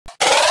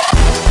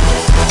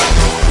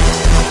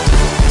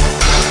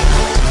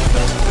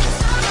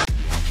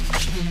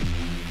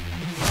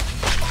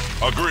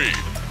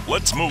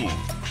let's move.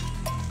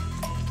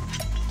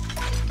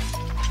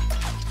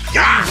 We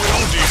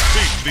will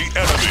defeat the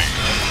enemy.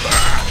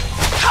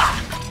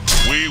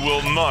 We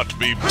will not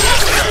be pushed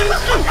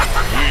back.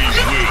 We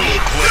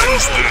will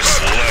cleanse this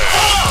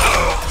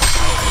land.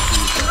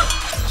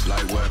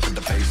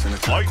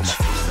 Light,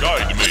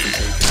 guide me.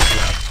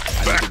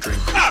 Back.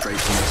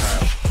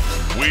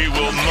 We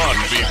will not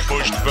be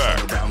pushed back.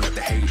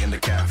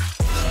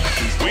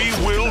 We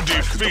will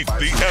defeat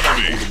the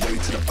enemy.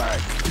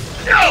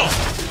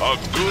 A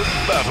good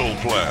battle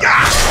plan.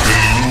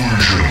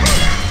 Illusion.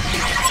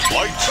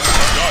 Light,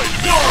 guide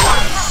me.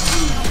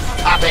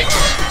 Stop it.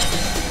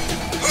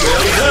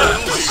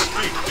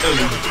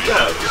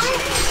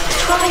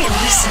 Try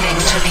listening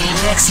to me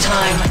next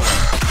time.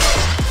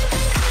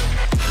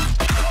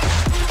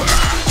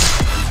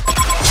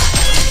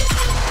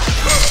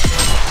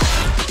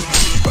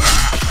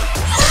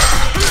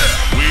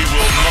 We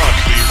will not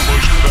be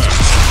pushed back.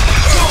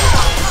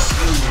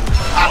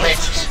 Stop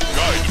it.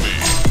 Guide me.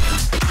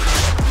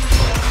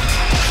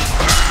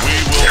 We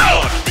will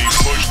not be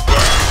pushed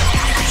back.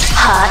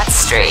 Hot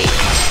streak.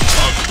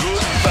 A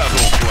good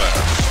battle plan.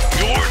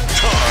 Your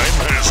time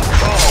has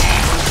come.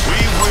 We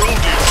will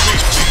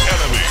defeat the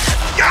enemy.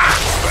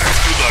 Back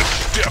to the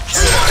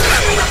depths of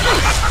hell.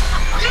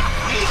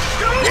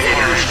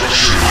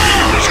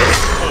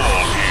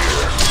 All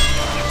here.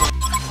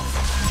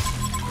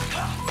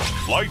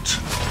 Light,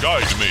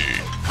 guide me.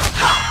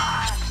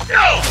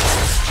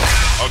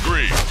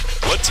 Agree.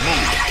 Let's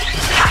move.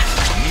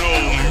 No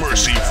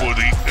mercy for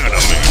the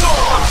enemy.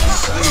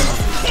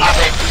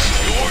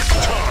 Your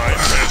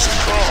time has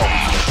come.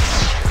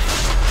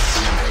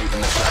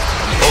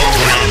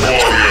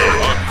 Warrior.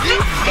 A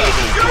good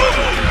battle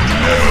plan.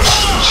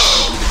 Nemesis.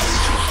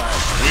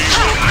 We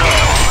will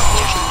not be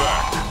pushed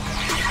back.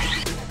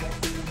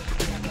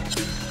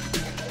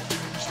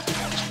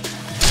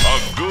 A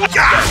good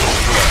battle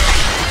plan.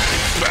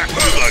 Back to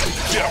the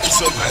depths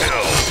of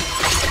hell.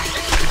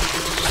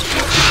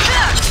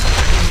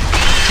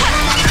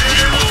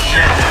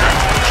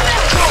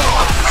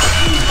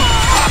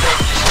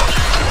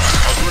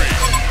 Agree.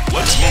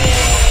 Let's move.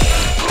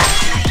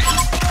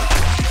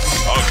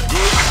 A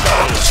good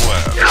battle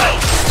plan.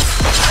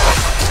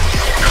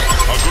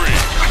 Agree.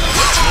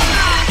 Let's move.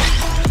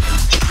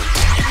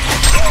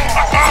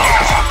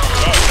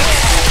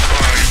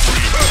 I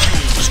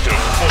refuse to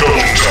fall.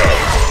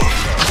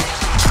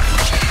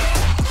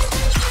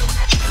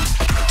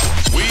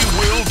 We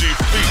will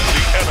defeat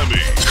the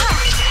enemy.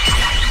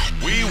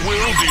 We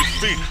will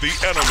defeat the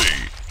enemy.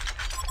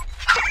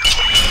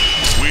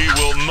 We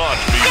will not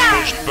be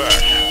pushed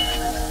back.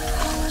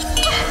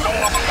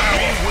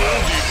 We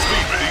will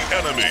defeat the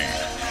enemy.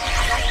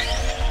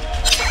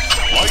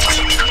 Light,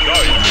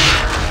 guide me.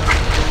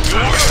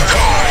 Your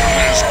time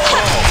has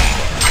come.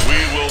 We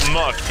will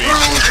not be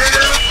pushed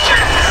back.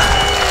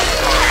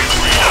 I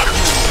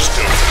refuse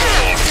to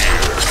fall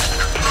here.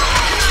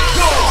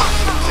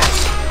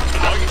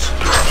 Light,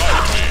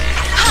 guide me.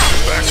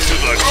 Back to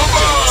the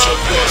depths of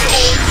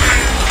hell.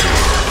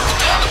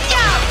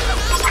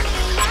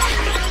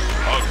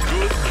 A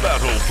good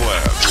battle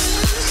plan.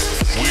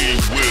 We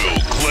will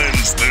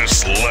cleanse this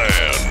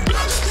land.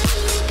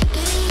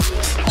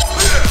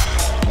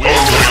 We will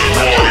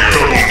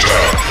double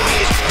tap.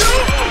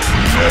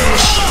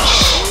 Nemesis.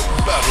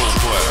 Battle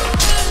plan.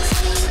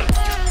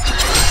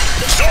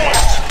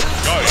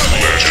 Guide me.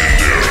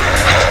 Legendary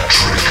hat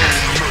trick.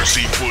 No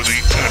mercy for the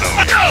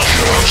enemy.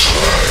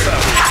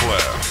 Battle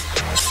plan.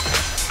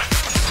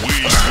 We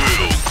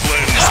will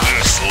cleanse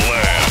this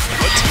land.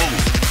 Let's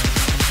move.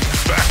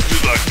 Back to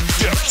the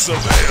depths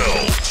of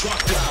hell.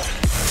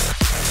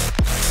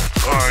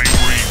 I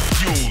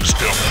refuse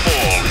to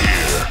fall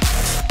here.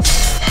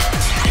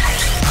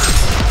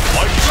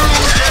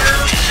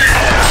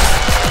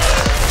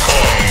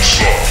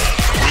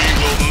 We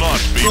will not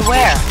be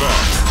Beware. pushed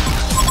back.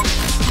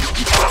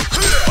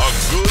 A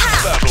good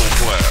battle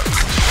plan.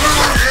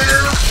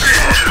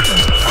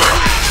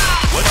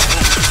 Let's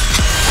move.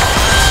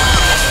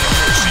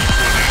 Mercy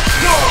for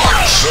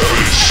the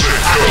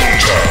 7-6 double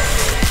tap.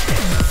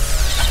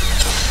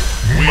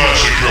 We will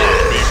not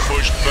be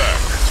pushed back.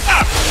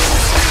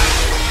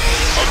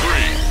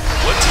 Agree.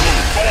 Let's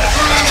move.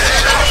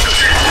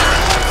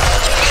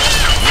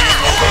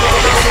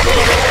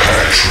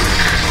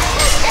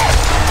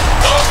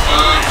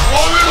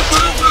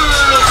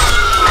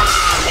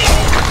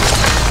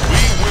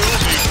 We will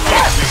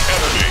defeat the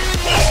enemy.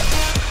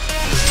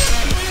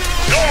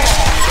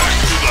 Back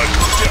to the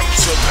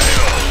depths of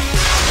hell.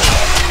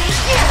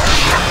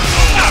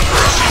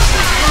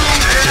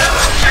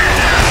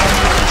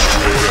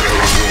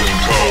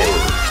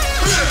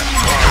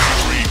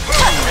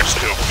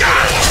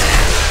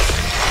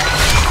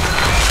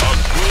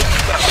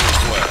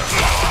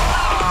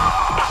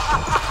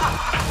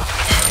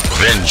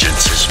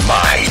 Vengeance is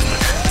mine.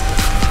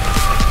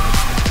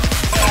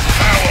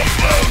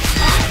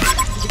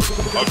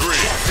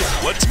 Agree.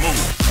 Let's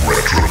move.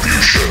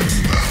 Retribution.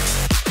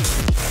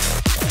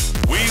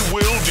 We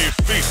will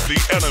defeat the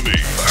enemy.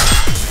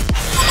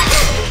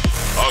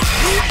 A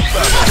good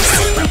battle.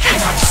 I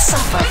cannot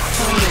suffer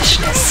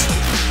foolishness.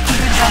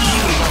 Even from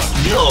you.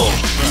 No!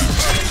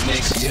 It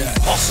makes it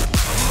impossible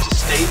to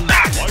stay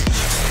mad.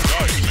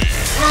 Guide me.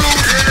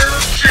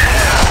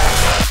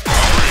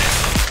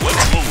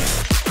 Let's move.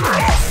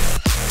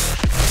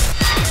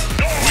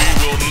 We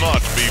will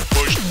not be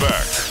pushed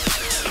back.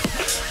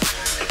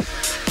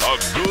 A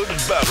good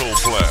battle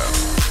plan.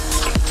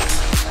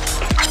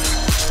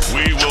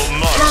 We will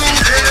not be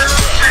pushed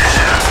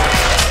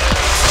back.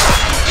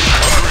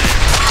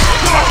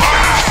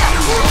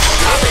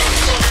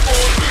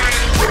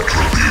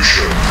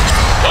 Retribution.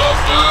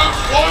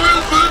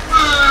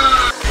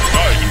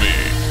 Guide me.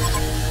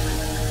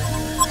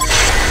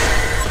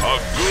 A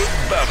good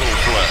battle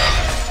plan.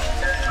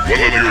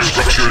 One of your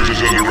structures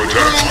is under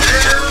attack.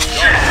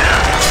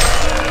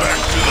 Back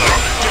to the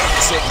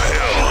depths of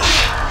hell.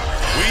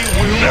 We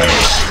will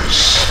Nemesis.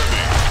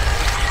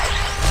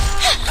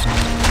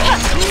 A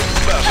good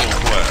battle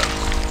plan.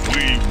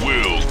 We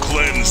will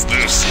cleanse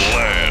this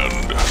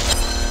land.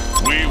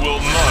 We will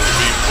not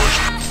be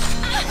pushed.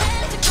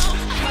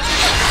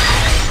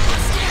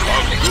 A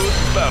good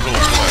battle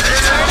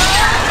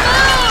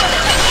plan.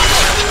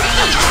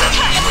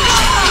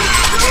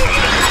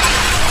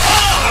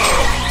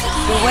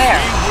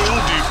 Beware. We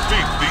will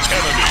defeat the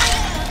enemy.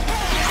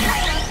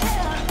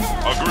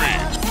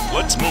 Agreed.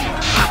 Let's move.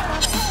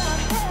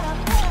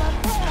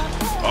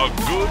 A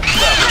good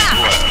battle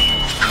plan.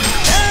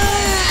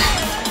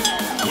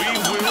 We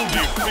will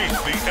defeat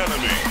the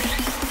enemy.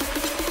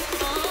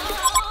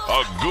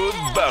 A good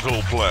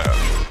battle plan.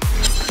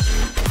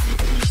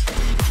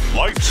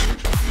 Light.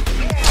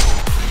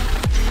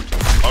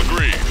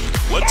 Agreed.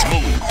 Let's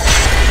move.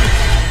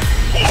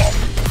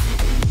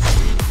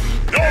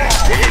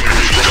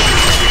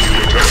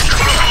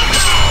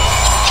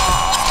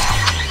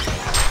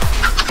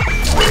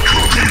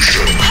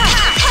 Retribution.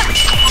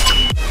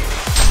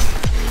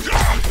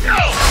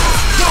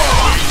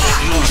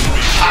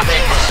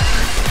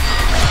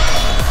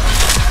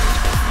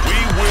 We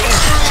will.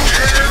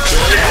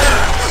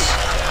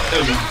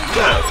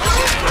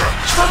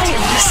 Try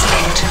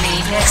listening to me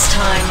next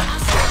time.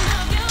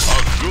 A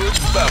good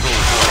battle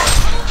plan.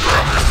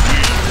 We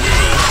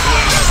will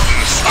cleanse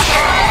this.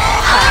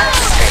 Hot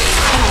straight.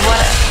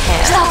 What a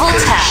hit. Double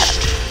tap.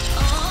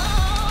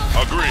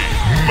 Agreed.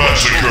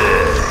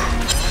 Massacre.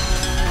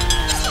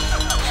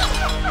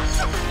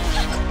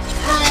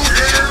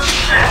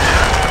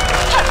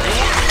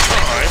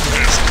 Time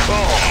has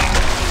come.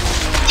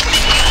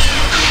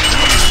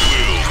 We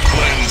will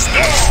cleanse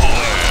this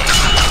land.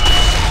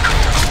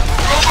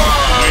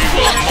 We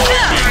will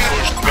not be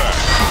pushed back.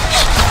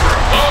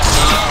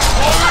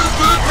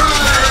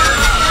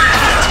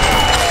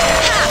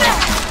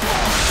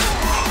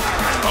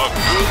 A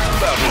good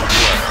battle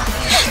plan.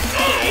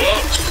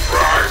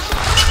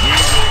 We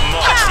will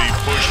not be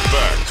pushed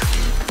back.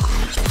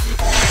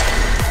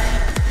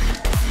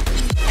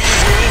 We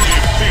will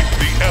defeat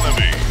the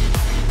enemy.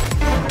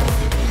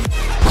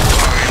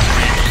 I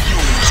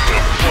refuse to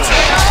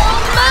fall.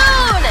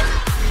 Moon!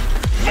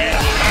 We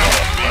will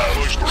not be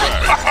pushed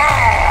back.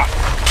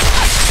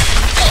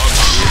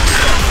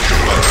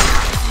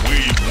 We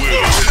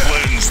will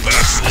cleanse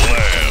this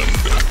land.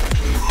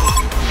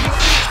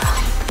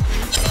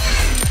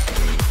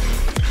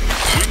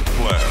 Quick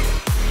plan.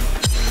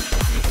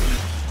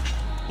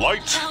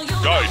 Light,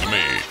 guide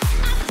me.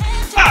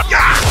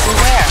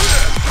 Beware.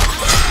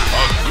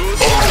 A good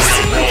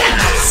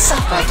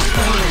Suffer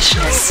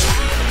foolishness.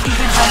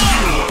 Even from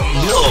you.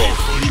 No!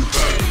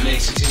 It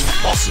makes it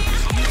impossible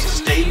to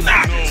stay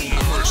mad. no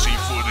mercy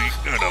for the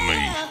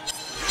enemy.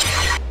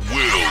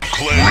 We'll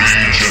cleanse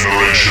this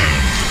Regeneration.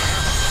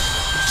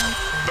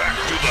 back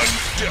to the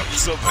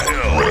depths of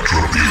hell.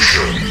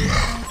 Retribution.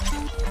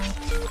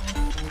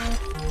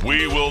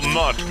 We will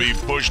not be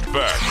pushed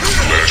back.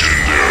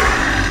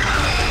 Legendary.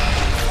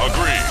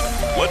 Agreed.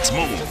 Let's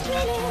move.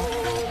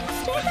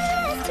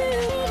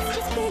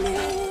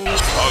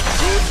 A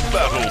good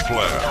battle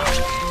plan.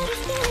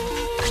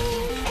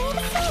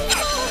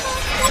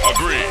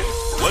 Agreed.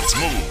 Let's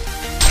move.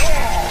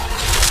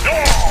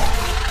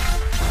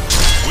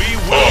 We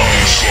will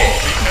defeat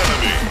the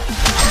enemy.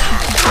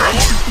 Our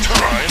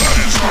time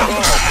has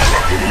come.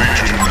 The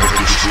Legion have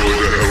destroyed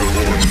the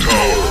HoN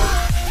Tower.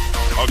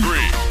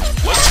 Agreed.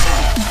 Let's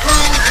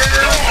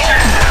move.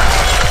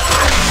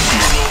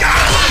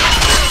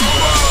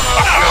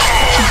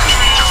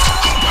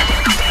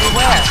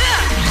 Beware.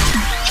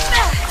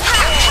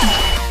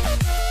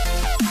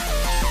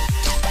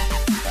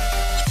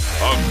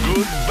 A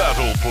good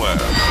battle plan.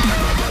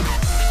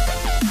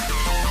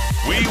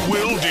 We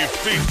will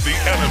defeat the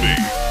enemy.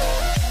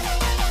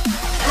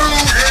 We will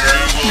not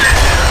be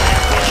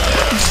pushed back.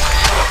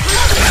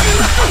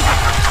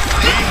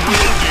 We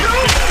will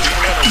defeat the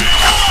enemy.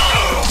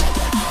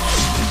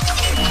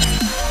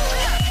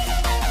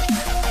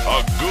 A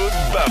good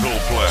battle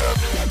plan.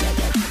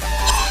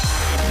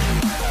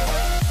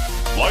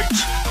 Light,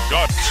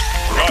 gut,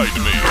 guide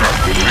me.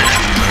 The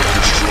Legion have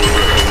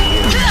destroyed the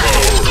HoN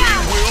Tower. We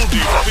will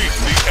defeat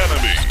the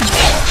enemy.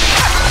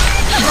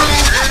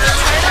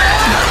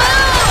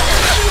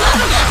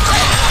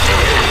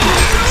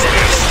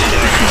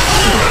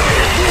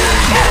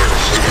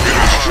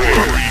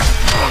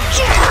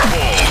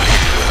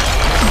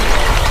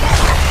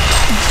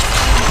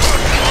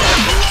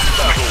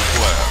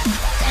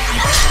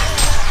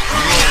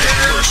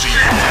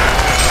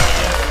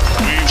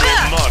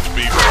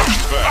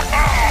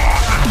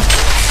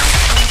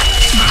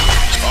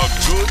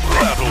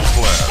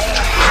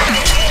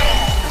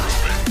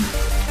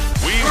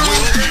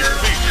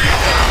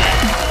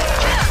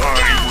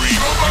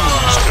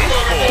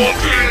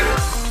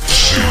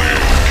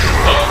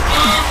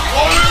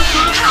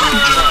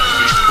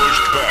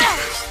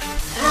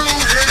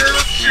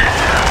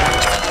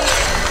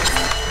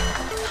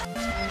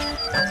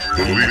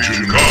 The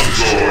Legion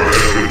consort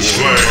has been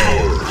slain.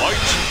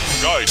 Light,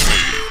 guide me.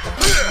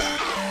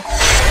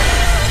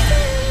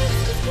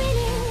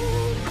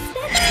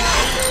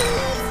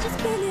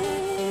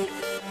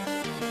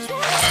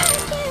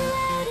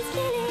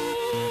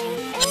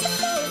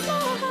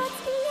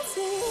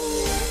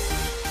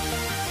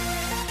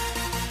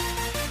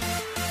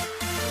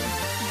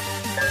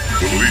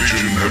 The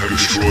Legion have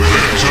destroyed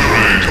a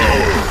terrain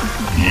tower.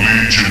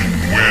 Legion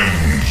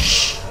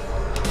wins.